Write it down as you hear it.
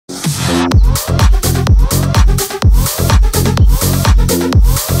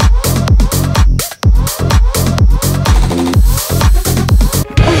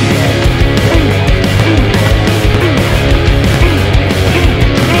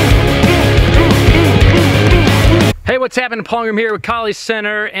What's happening? Paul Ingram here with College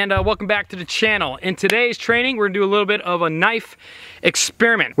Center, and welcome back to the channel. In today's training, we're gonna do a little bit of a knife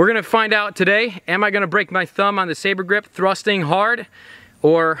experiment. We're gonna find out today, am I gonna break my thumb on the saber grip thrusting hard,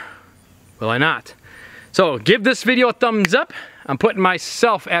 or will I not? So give this video a thumbs up. I'm putting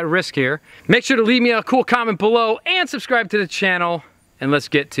myself at risk here. Make sure to leave me a cool comment below and subscribe to the channel, and let's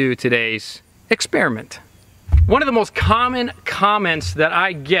get to today's experiment. One of the most common comments that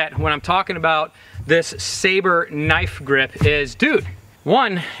I get when I'm talking about this saber knife grip is, dude,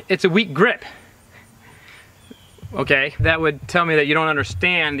 one, it's a weak grip. Okay, that would tell me that you don't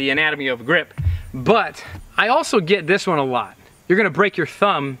understand the anatomy of a grip. But I also get this one a lot. You're gonna break your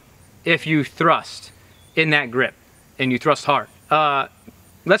thumb if you thrust in that grip and you thrust hard.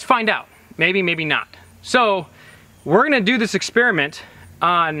 Let's find out. Maybe, maybe not. So we're gonna do this experiment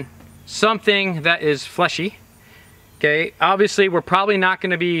on something that is fleshy. Okay, obviously we're probably not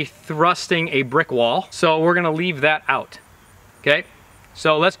gonna be thrusting a brick wall, so we're gonna leave that out. Okay,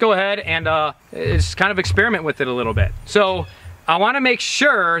 so let's go ahead and just kind of experiment with it a little bit. So I wanna make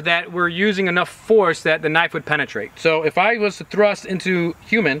sure that we're using enough force that the knife would penetrate. So if I was to thrust into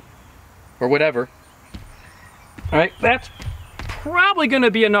human, or whatever, all right, that's probably gonna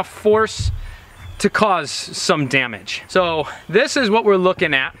be enough force to cause some damage. So this is what we're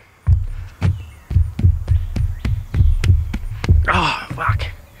looking at. Oh, fuck.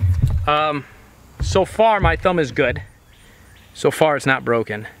 So far my thumb is good. So far it's not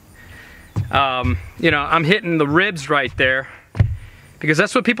broken. You know, I'm hitting the ribs right there because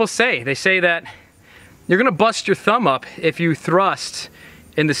that's what people say. They say that you're gonna bust your thumb up if you thrust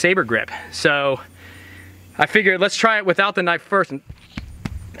in the saber grip. So I figured let's try it without the knife first. And,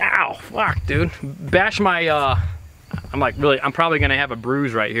 ow, fuck, dude. Bash my, I'm probably gonna have a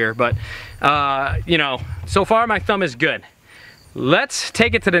bruise right here, but you know, so far my thumb is good. Let's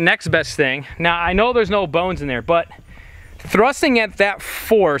take it to the next best thing. Now, I know there's no bones in there, but thrusting at that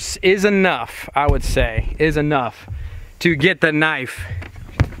force is enough, I would say, is enough to get the knife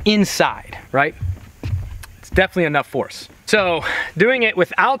inside, right? It's definitely enough force. So, doing it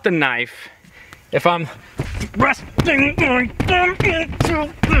without the knife, if I'm thrusting my thumb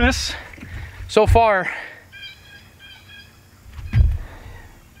into this, so far,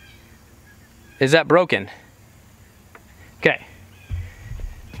 is that broken? Okay.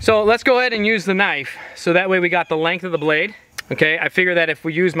 So let's go ahead and use the knife, so that way we got the length of the blade. Okay, I figure that if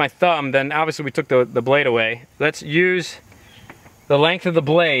we use my thumb, then obviously we took the blade away. Let's use the length of the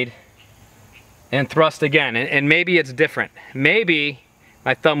blade and thrust again, and maybe it's different. Maybe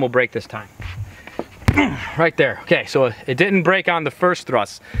my thumb will break this time. Right there. Okay, so it didn't break on the first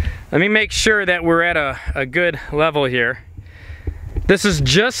thrust. Let me make sure that we're at a good level here. This is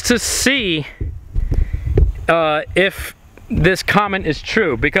just to see if this comment is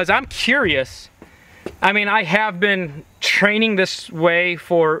true, because I'm curious. I mean, I have been training this way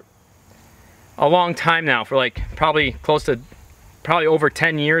for a long time now, for like probably over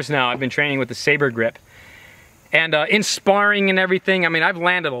 10 years now. I've been training with the saber grip, and in sparring and everything. I mean, I've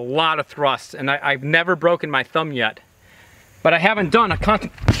landed a lot of thrusts, and I've never broken my thumb yet, but I haven't done a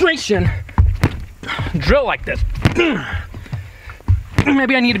concentration drill like this.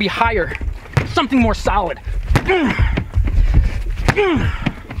 Maybe I need to be higher, something more solid.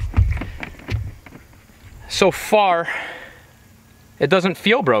 So far, it doesn't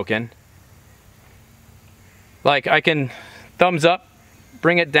feel broken. Like, I can thumbs up,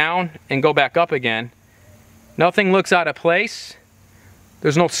 bring it down, and go back up again. Nothing looks out of place.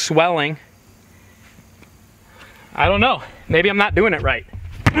 There's no swelling. I don't know. Maybe I'm not doing it right.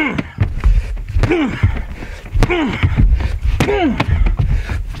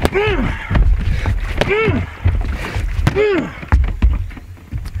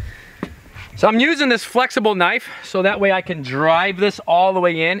 So I'm using this flexible knife so that way I can drive this all the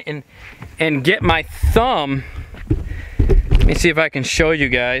way in and get my thumb. Let me see if I can show you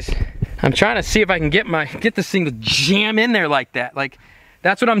guys. I'm trying to see if I can get this thing to jam in there like that. Like,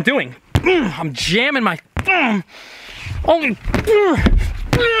 that's what I'm doing. I'm jamming my thumb only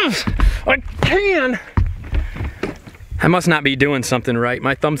I can. I must not be doing something right.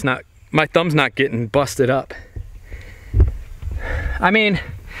 My thumb's not getting busted up. I mean,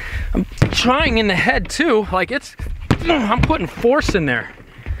 I'm trying in the head too, like I'm putting force in there.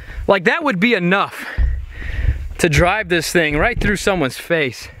 Like, that would be enough to drive this thing right through someone's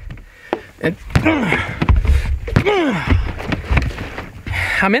face. And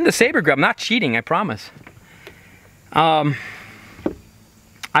I'm in the saber grip, I'm not cheating, I promise. I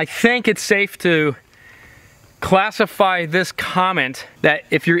think it's safe to classify this comment that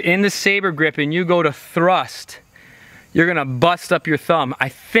if you're in the saber grip and you go to thrust, you're gonna bust up your thumb. I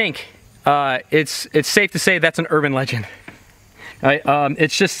think it's safe to say that's an urban legend. Right?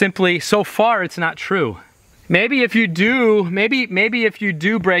 It's just simply, so far, it's not true. Maybe if you do, maybe if you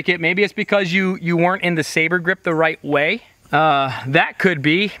do break it, maybe it's because you weren't in the saber grip the right way. That could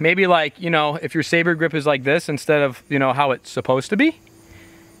be. Maybe like, you know, if your saber grip is like this instead of, you know, how it's supposed to be.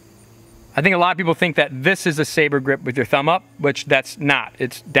 I think a lot of people think that this is a saber grip with your thumb up, which that's not.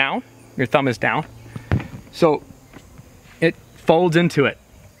 It's down. Your thumb is down. So it folds into it.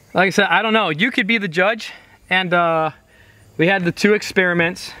 Like I said, I don't know. You could be the judge. And we had the 2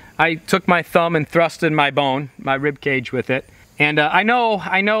 experiments. I took my thumb and thrusted my bone, my rib cage with it. And I know,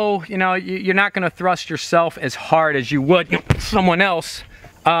 you know, you're not gonna thrust yourself as hard as you would someone else.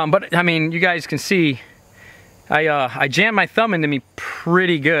 But I mean, you guys can see, I jammed my thumb into me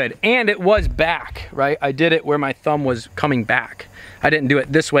pretty good. And it was back, right? I did it where my thumb was coming back. I didn't do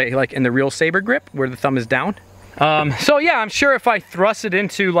it this way, like in the real saber grip, where the thumb is down. So yeah, I'm sure if I thrust it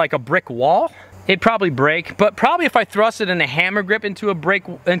into like a brick wall, it'd probably break, but probably if I thrust it in a hammer grip into a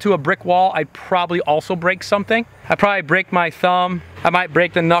brick wall, I'd probably also break something. I'd probably break my thumb, I might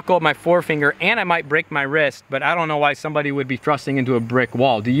break the knuckle of my forefinger, and I might break my wrist, but I don't know why somebody would be thrusting into a brick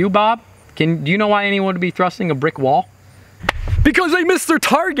wall. Do you, Bob? Do you know why anyone would be thrusting a brick wall? Because they missed their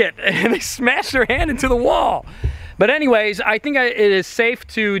target and they smashed their hand into the wall. But anyways, I think it is safe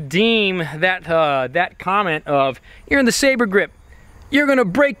to deem that, that comment of, you're in the saber grip, you're gonna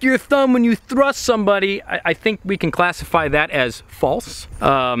break your thumb when you thrust somebody. I think we can classify that as false.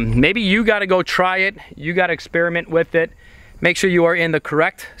 Maybe you gotta go try it. You gotta experiment with it. Make sure you are in the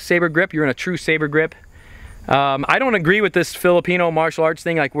correct saber grip. You're in a true saber grip. I don't agree with this Filipino martial arts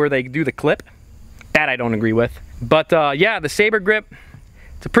thing, like where they do the clip. That I don't agree with. But yeah, the saber grip,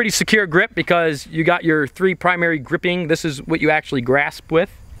 it's a pretty secure grip because you got your 3 primary gripping. This is what you actually grasp with.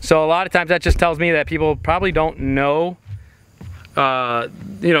 So a lot of times that just tells me that people probably don't know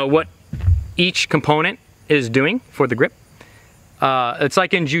you know, what each component is doing for the grip. It's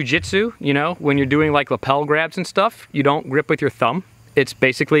like in jiu-jitsu, you know, when you're doing like lapel grabs and stuff, you don't grip with your thumb. It's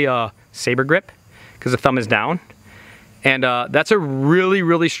basically a saber grip because the thumb is down. And that's a really,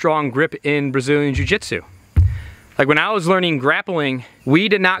 really strong grip in Brazilian jiu-jitsu. Like when I was learning grappling, we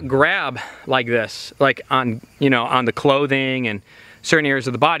did not grab like this, like on, you know, on the clothing and certain areas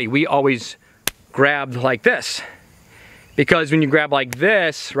of the body. We always grabbed like this. Because when you grab like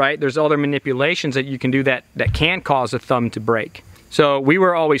this, right, there's other manipulations that you can do that can cause a thumb to break. So we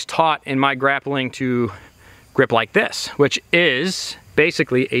were always taught in my grappling to grip like this, which is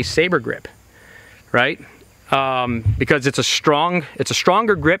basically a saber grip, right? Because it's a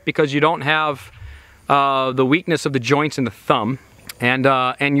stronger grip because you don't have the weakness of the joints in the thumb,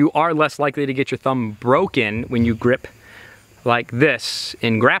 and you are less likely to get your thumb broken when you grip like this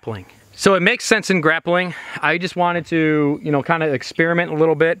in grappling. So it makes sense in grappling. I just wanted to, you know, kind of experiment a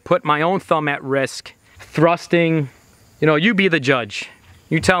little bit, put my own thumb at risk, thrusting. You know, you be the judge.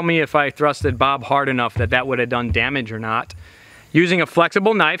 You tell me if I thrusted Bob hard enough that would have done damage or not. Using a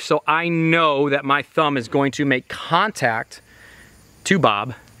flexible knife, so I know that my thumb is going to make contact to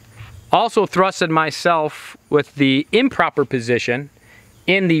Bob. Also thrusted myself with the improper position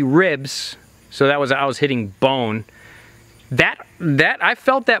in the ribs, so I was hitting bone. That I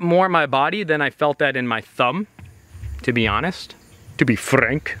felt that more in my body than I felt that in my thumb, to be honest, to be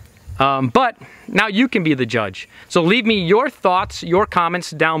frank. But now you can be the judge. So leave me your thoughts, your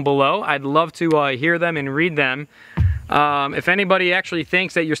comments down below. I'd love to hear them and read them. If anybody actually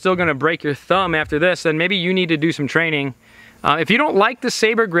thinks that you're still gonna break your thumb after this, then maybe you need to do some training. If you don't like the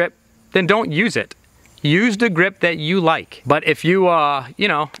saber grip, then don't use it. Use the grip that you like. But if you, you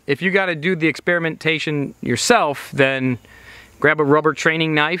know, if you gotta do the experimentation yourself, then grab a rubber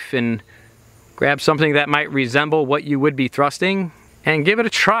training knife and grab something that might resemble what you would be thrusting and give it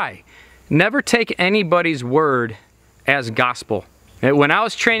a try. Never take anybody's word as gospel. When I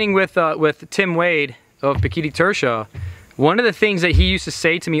was training with Tim Wade of Bikini Tersha, one of the things that he used to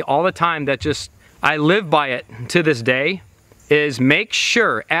say to me all the time that just, I live by it to this day, is make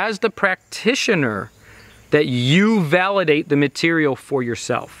sure as the practitioner that you validate the material for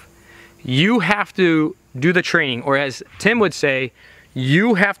yourself. You have to do the training, or as Tim would say,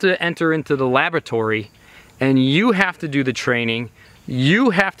 you have to enter into the laboratory and you have to do the training,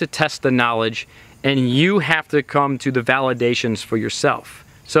 you have to test the knowledge, and you have to come to the validations for yourself.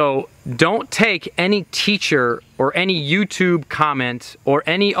 So don't take any teacher or any YouTube comment or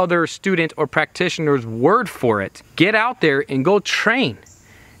any other student or practitioner's word for it. Get out there and go train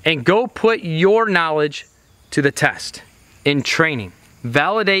and go put your knowledge to the test in training.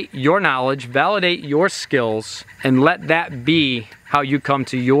 Validate your knowledge, validate your skills, and let that be how you come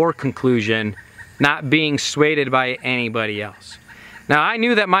to your conclusion, not being swayed by anybody else. Now I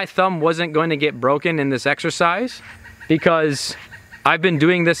knew that my thumb wasn't going to get broken in this exercise because I've been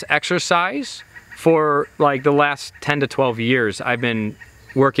doing this exercise for like the last 10 to 12 years. I've been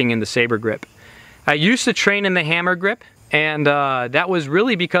working in the saber grip. I used to train in the hammer grip, and that was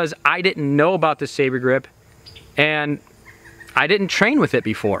really because I didn't know about the saber grip and I didn't train with it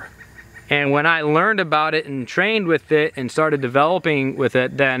before. And when I learned about it and trained with it and started developing with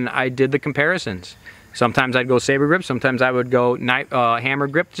it, then I did the comparisons. Sometimes I'd go saber grip, sometimes I would go hammer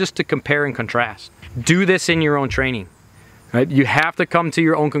grip, just to compare and contrast. Do this in your own training. Right? You have to come to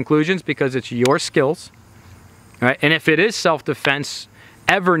your own conclusions because it's your skills. Right? And if it is self-defense,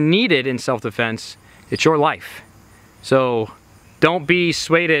 ever needed in self-defense, it's your life. So don't be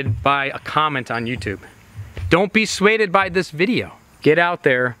swayed by a comment on YouTube. Don't be swayed by this video. Get out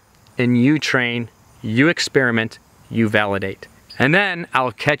there and you train, you experiment, you validate. And then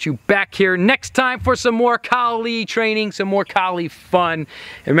I'll catch you back here next time for some more Kali training, some more Kali fun.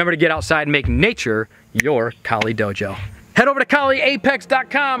 And remember to get outside and make nature your Kali dojo. Head over to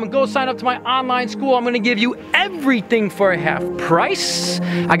KaliApex.com and go sign up to my online school. I'm gonna give you everything for a half price.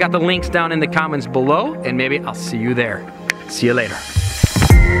 I got the links down in the comments below, and maybe I'll see you there. See you later.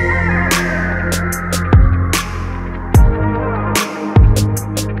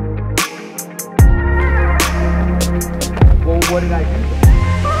 Well, what did I do?